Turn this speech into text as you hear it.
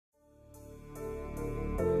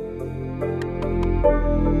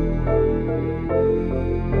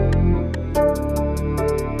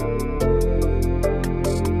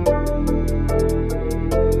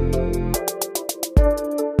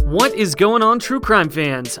is going on, true crime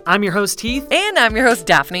fans? I'm your host, Heath. And I'm your host,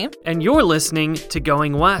 Daphne. And you're listening to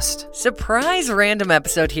Going West. Surprise random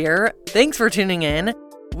episode here. Thanks for tuning in.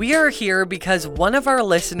 We are here because one of our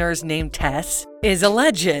listeners named Tess is a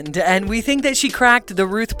legend, and we think that she cracked the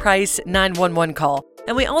Ruth Price 911 call.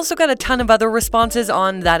 And we also got a ton of other responses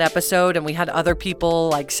on that episode, and we had other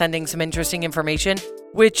people sending some interesting information,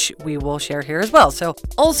 which we will share here as well. So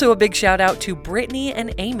also a big shout out to Brittany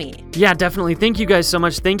and Amy. Yeah, definitely. Thank you guys so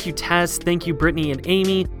much. Thank you, Tess. Thank you, Brittany and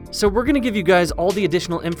Amy. So we're going to give you guys all the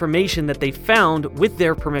additional information that they found with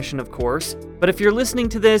their permission, of course. But if you're listening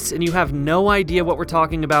to this and you have no idea what we're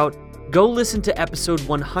talking about, go listen to episode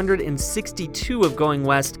 162 of Going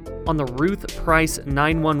West on the Ruth Price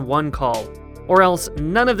 911 call. Or else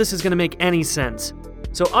none of this is going to make any sense.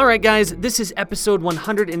 So alright guys, this is episode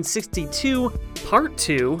 162, part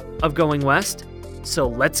 2 of Going West. So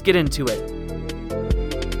let's get into it.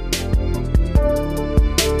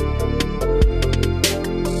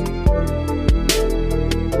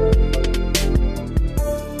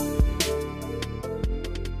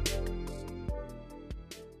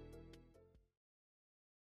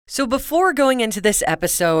 So before going into this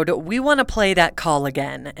episode, we want to play that call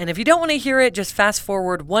again. And if you don't want to hear it, just fast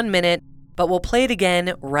forward 1 minute, but we'll play it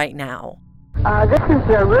again right now. This is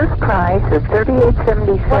Ruth Price of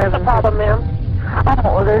 3877. What's the problem, ma'am?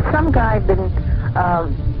 Oh, well, there's some guy been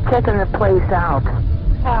checking the place out.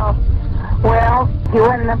 How? Well, he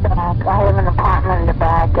went in the back. I have an apartment in the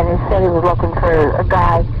back, and he said he was looking for a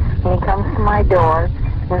guy. And he comes to my door,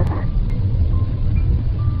 and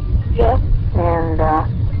Yes?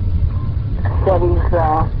 said he's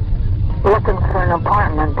looking for an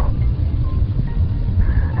apartment.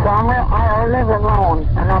 So I live alone,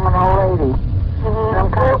 and I'm an old lady. And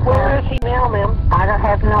I'm kind of Where is he now, ma'am? I don't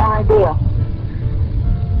have no idea.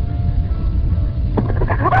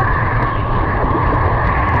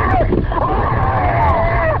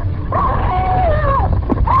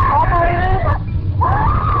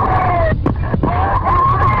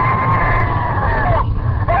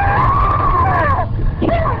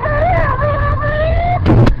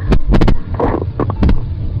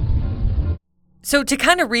 So to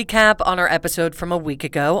kind of recap on our episode from a week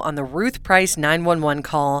ago on the Ruth Price 911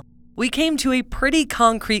 call, we came to a pretty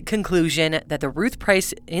concrete conclusion that the Ruth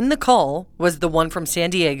Price in the call was the one from San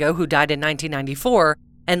Diego who died in 1994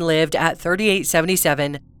 and lived at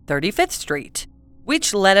 3877 35th Street,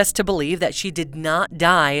 which led us to believe that she did not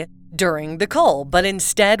die during the call, but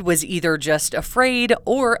instead was either just afraid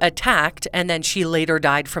or attacked, and then she later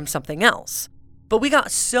died from something else. But we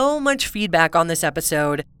got so much feedback on this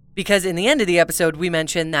episode because in the end of the episode, we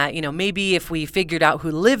mentioned that, maybe if we figured out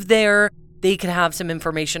who lived there, they could have some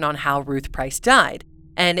information on how Ruth Price died,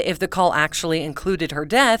 and if the call actually included her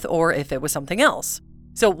death or if it was something else.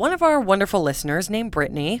 So one of our wonderful listeners named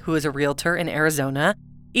Brittany, who is a realtor in Arizona,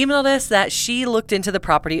 emailed us that she looked into the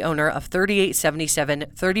property owner of 3877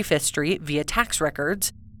 35th Street via tax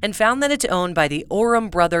records and found that it's owned by the Oram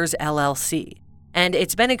Brothers LLC. And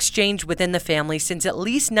it's been exchanged within the family since at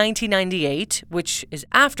least 1998, which is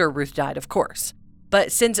after Ruth died, of course.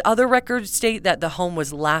 But since other records state that the home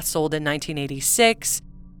was last sold in 1986,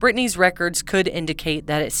 Brittany's records could indicate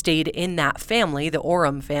that it stayed in that family, the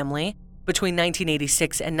Oram family, between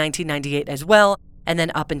 1986 and 1998 as well, and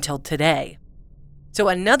then up until today. So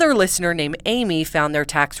another listener named Amy found their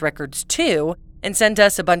tax records too, and sent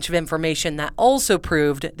us a bunch of information that also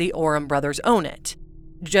proved the Oram brothers own it.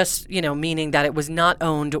 Just, meaning that it was not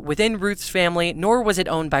owned within Ruth's family, nor was it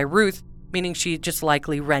owned by Ruth, meaning she just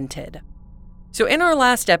likely rented. So in our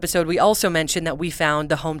last episode, we also mentioned that we found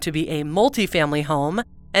the home to be a multifamily home,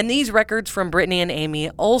 and these records from Brittany and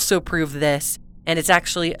Amy also prove this, and it's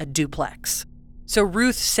actually a duplex. So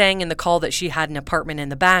Ruth sang in the call that she had an apartment in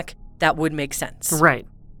the back. That would make sense. Right.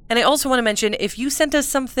 And I also want to mention, if you sent us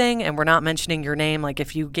something and we're not mentioning your name,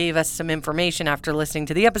 if you gave us some information after listening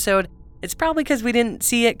to the episode, it's probably because we didn't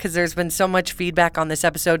see it because there's been so much feedback on this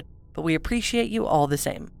episode, but we appreciate you all the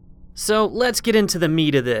same. So let's get into the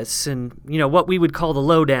meat of this and, what we would call the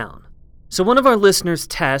lowdown. So one of our listeners,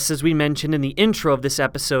 Tess, as we mentioned in the intro of this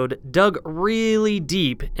episode, dug really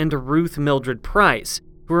deep into Ruth Mildred Price,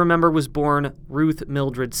 who remember was born Ruth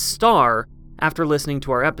Mildred Starr after listening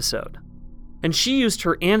to our episode. And she used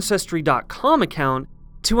her Ancestry.com account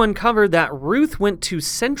to uncover that Ruth went to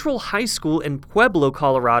Central High School in Pueblo,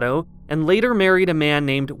 Colorado, and later married a man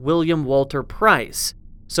named William Walter Price.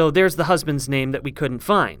 So there's the husband's name that we couldn't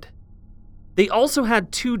find. They also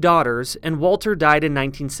had 2 daughters, and Walter died in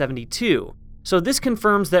 1972, so this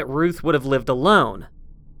confirms that Ruth would have lived alone.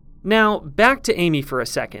 Now, back to Amy for a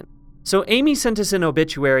second. So Amy sent us an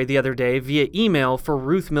obituary the other day via email for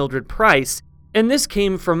Ruth Mildred Price, And this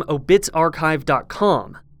came from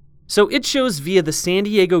obitsarchive.com. So it shows via the San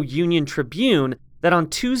Diego Union Tribune that on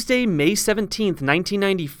Tuesday, May 17,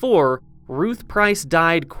 1994, Ruth Price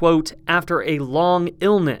died, quote, after a long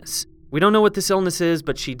illness. We don't know what this illness is,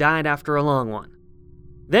 but she died after a long one.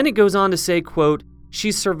 Then it goes on to say, quote,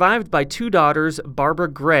 she's survived by 2 daughters, Barbara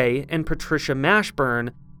Gray and Patricia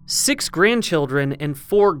Mashburn, 6 grandchildren, and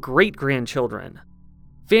 4 great-grandchildren.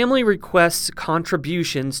 Family requests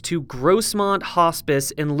contributions to Grossmont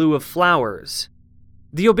Hospice in lieu of flowers.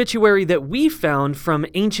 The obituary that we found from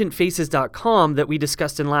ancientfaces.com that we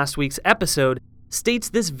discussed in last week's episode states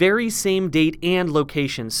this very same date and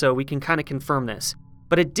location, so we can kind of confirm this.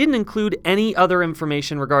 But it didn't include any other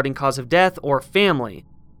information regarding cause of death or family.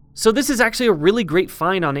 So this is actually a really great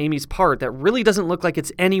find on Amy's part that really doesn't look like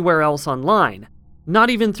it's anywhere else online. Not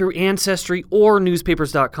even through Ancestry or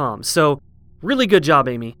newspapers.com. So really good job,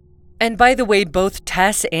 Amy. And by the way, both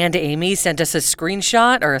Tess and Amy sent us a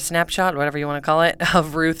screenshot or a snapshot, whatever you want to call it,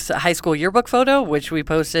 of Ruth's high school yearbook photo, which we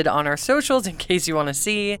posted on our socials in case you want to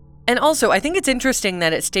see. And also, I think it's interesting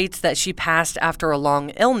that it states that she passed after a long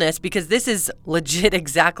illness because this is legit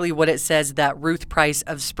exactly what it says that Ruth Price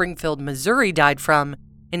of Springfield, Missouri died from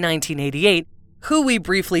in 1988, who we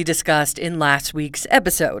briefly discussed in last week's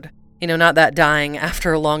episode. You know, not that dying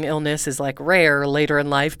after a long illness is like rare later in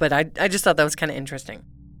life, but I just thought that was kind of interesting.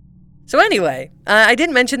 So anyway, I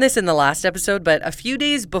didn't mention this in the last episode, but a few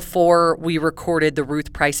days before we recorded the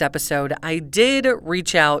Ruth Price episode, I did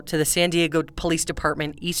reach out to the San Diego Police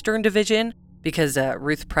Department Eastern Division because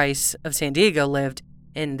Ruth Price of San Diego lived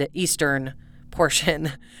in the eastern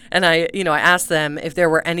portion. And I asked them if there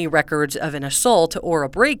were any records of an assault or a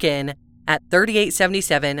break-in at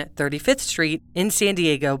 3877 35th Street in San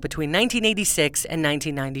Diego between 1986 and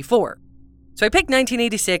 1994. So I picked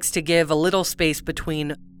 1986 to give a little space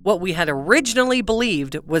between what we had originally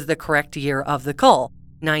believed was the correct year of the call,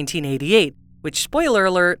 1988, which, spoiler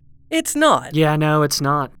alert, it's not. Yeah, no, it's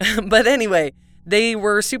not. But anyway, they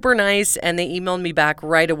were super nice and they emailed me back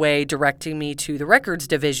right away directing me to the records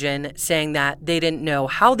division saying that they didn't know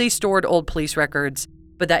how they stored old police records,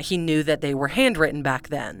 but that he knew that they were handwritten back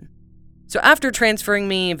then. So after transferring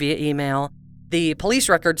me via email, the police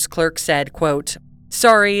records clerk said, quote,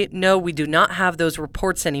 "Sorry, no, we do not have those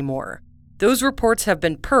reports anymore. Those reports have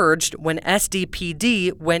been purged when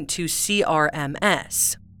SDPD went to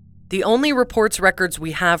CRMS. The only reports records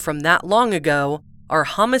we have from that long ago are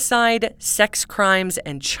homicide, sex crimes,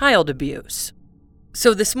 and child abuse."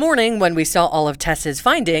 So this morning, when we saw all of Tess's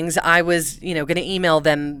findings, I was, going to email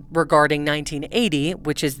them regarding 1980,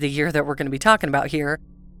 which is the year that we're going to be talking about here.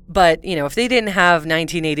 But, if they didn't have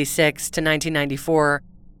 1986 to 1994,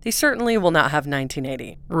 they certainly will not have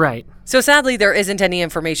 1980. Right. So sadly, there isn't any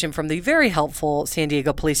information from the very helpful San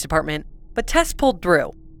Diego Police Department, but Tess pulled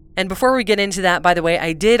through. And before we get into that, by the way,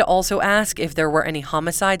 I did also ask if there were any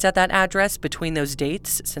homicides at that address between those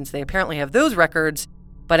dates, since they apparently have those records,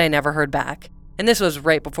 but I never heard back. And this was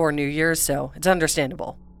right before New Year's, so it's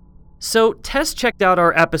understandable. So Tess checked out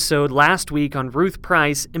our episode last week on Ruth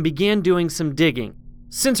Price and began doing some digging,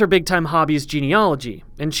 since her big-time hobby is genealogy,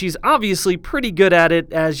 and she's obviously pretty good at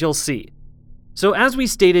it, as you'll see. So as we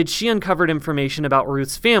stated, she uncovered information about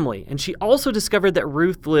Ruth's family, and she also discovered that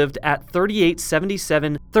Ruth lived at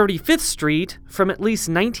 3877 35th Street from at least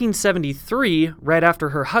 1973, right after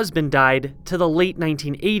her husband died, to the late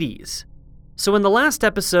 1980s. So in the last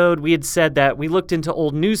episode, we had said that we looked into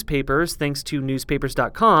old newspapers, thanks to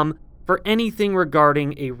newspapers.com, for anything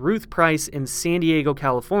regarding a Ruth Price in San Diego,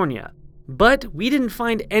 California. But we didn't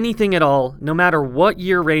find anything at all, no matter what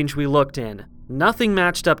year range we looked in. Nothing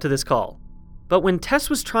matched up to this call. But when Tess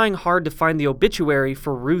was trying hard to find the obituary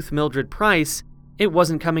for Ruth Mildred Price, it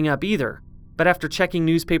wasn't coming up either. But after checking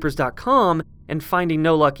newspapers.com and finding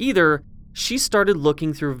no luck either, she started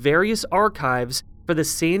looking through various archives for the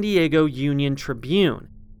San Diego Union Tribune.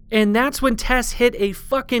 And that's when Tess hit a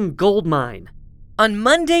fucking goldmine. On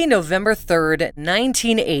Monday, November 3rd,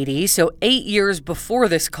 1980, so 8 years before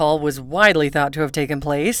this call was widely thought to have taken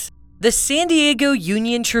place, the San Diego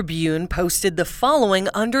Union Tribune posted the following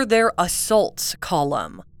under their assaults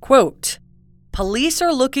column. Quote, "Police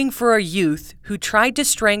are looking for a youth who tried to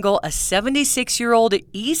strangle a 76-year-old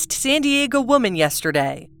East San Diego woman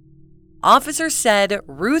yesterday. Officers said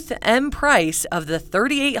Ruth M. Price of the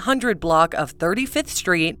 3800 block of 35th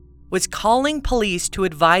Street was calling police to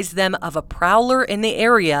advise them of a prowler in the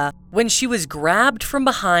area when she was grabbed from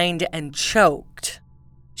behind and choked.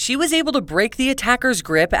 She was able to break the attacker's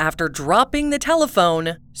grip after dropping the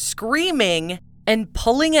telephone, screaming, and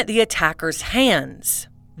pulling at the attacker's hands.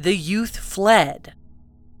 The youth fled.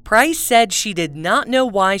 Price said she did not know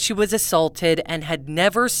why she was assaulted and had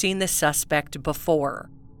never seen the suspect before.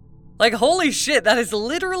 Like, holy shit, that is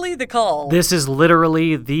literally the call. This is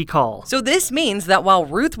literally the call. So this means that while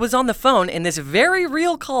Ruth was on the phone in this very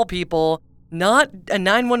real call, people, not a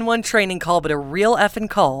 911 training call, but a real effing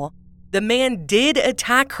call, the man did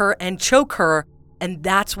attack her and choke her, and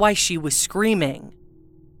that's why she was screaming.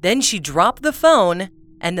 Then she dropped the phone,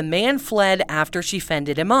 and the man fled after she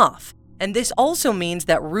fended him off. And this also means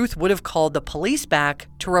that Ruth would have called the police back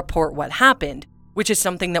to report what happened, which is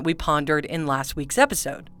something that we pondered in last week's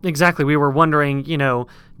episode. Exactly. We were wondering,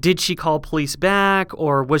 did she call police back,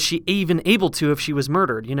 or was she even able to if she was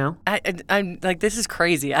murdered, I'm like, this is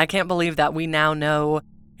crazy. I can't believe that we now know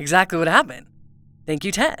exactly what happened. Thank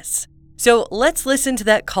you, Tess. So let's listen to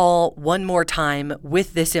that call one more time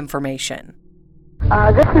with this information.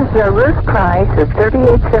 This is Ruth Price at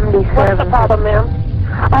 3877. What's the problem, ma'am?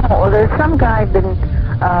 Oh, well, there's some guy been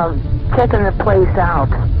checking the place out.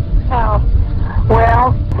 How?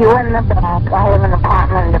 Well, he went in the back. I have an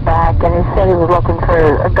apartment in the back, and he said he was looking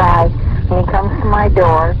for a guy. And he comes to my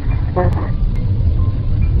door, and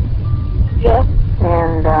Yes?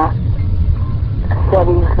 said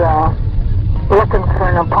he's looking for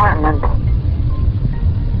an apartment.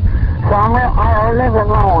 So I live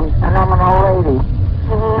alone, and I'm an old lady.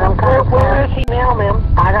 Mm-hmm. Where is he now,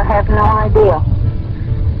 ma'am? I don't have no idea.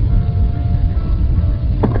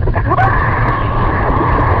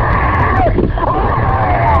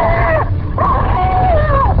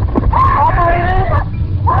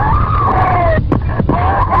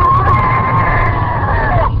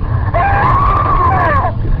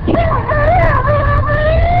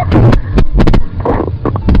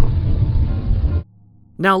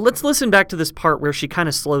 Now, let's listen back to this part where she kind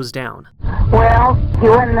of slows down. Well, he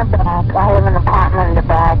went in the back. I have an apartment in the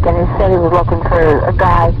back, and he said he was looking for a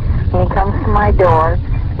guy. And he comes to my door,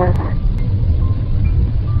 and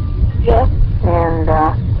Yes?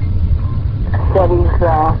 said he's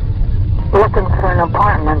looking for an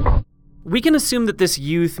apartment. We can assume that this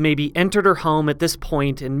youth maybe entered her home at this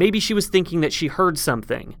point, and maybe she was thinking that she heard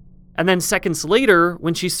something. And then seconds later,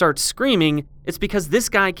 when she starts screaming, it's because this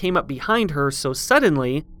guy came up behind her so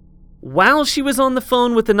suddenly, while she was on the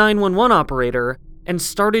phone with the 911 operator, and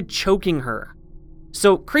started choking her.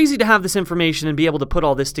 So crazy to have this information and be able to put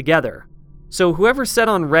all this together. So whoever said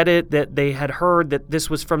on Reddit that they had heard that this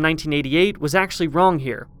was from 1988 was actually wrong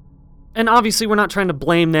here. And obviously we're not trying to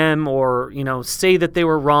blame them or, say that they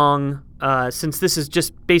were wrong, since this is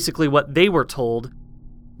just basically what they were told.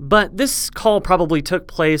 But this call probably took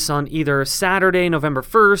place on either Saturday, November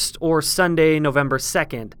 1st or Sunday, November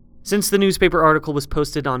 2nd, since the newspaper article was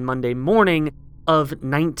posted on Monday morning of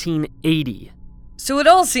 1980. So it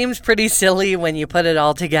all seems pretty silly when you put it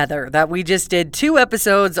all together, that we just did 2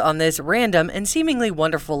 episodes on this random and seemingly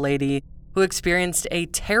wonderful lady who experienced a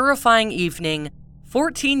terrifying evening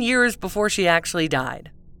 14 years before she actually died.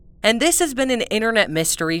 And this has been an internet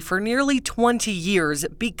mystery for nearly 20 years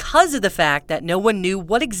because of the fact that no one knew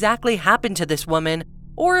what exactly happened to this woman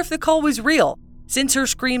or if the call was real, since her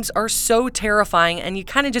screams are so terrifying and you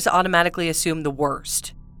kind of just automatically assume the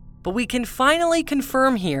worst. But we can finally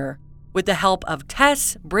confirm here, with the help of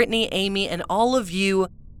Tess, Brittany, Amy, and all of you,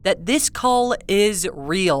 that this call is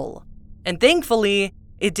real. And thankfully,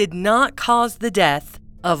 it did not cause the death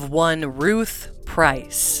of one Ruth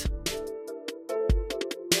Price.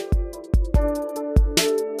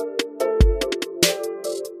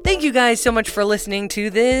 Thank you guys so much for listening to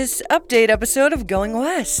this update episode of Going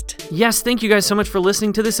West. Yes, thank you guys so much for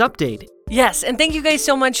listening to this update. Yes, and thank you guys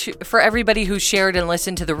so much for everybody who shared and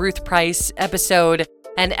listened to the Ruth Price episode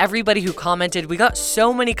and everybody who commented. We got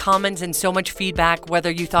so many comments and so much feedback,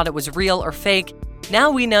 whether you thought it was real or fake.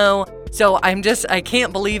 Now we know, so I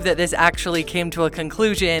can't believe that this actually came to a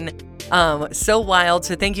conclusion. So wild,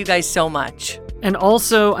 so thank you guys so much. And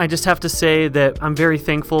also, I just have to say that I'm very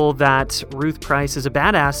thankful that Ruth Price is a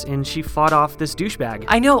badass and she fought off this douchebag.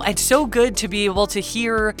 I know, it's so good to be able to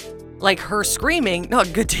hear, her screaming.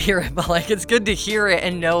 Not good to hear it, but, it's good to hear it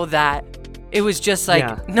and know that it was just,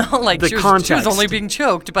 not like she was only being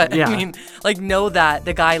choked, but, yeah. I mean, know that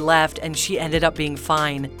the guy left and she ended up being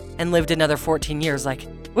fine and lived another 14 years,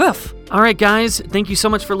 woof. All right, guys, thank you so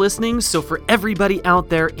much for listening. So for everybody out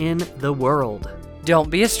there in the world, don't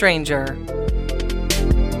be a stranger.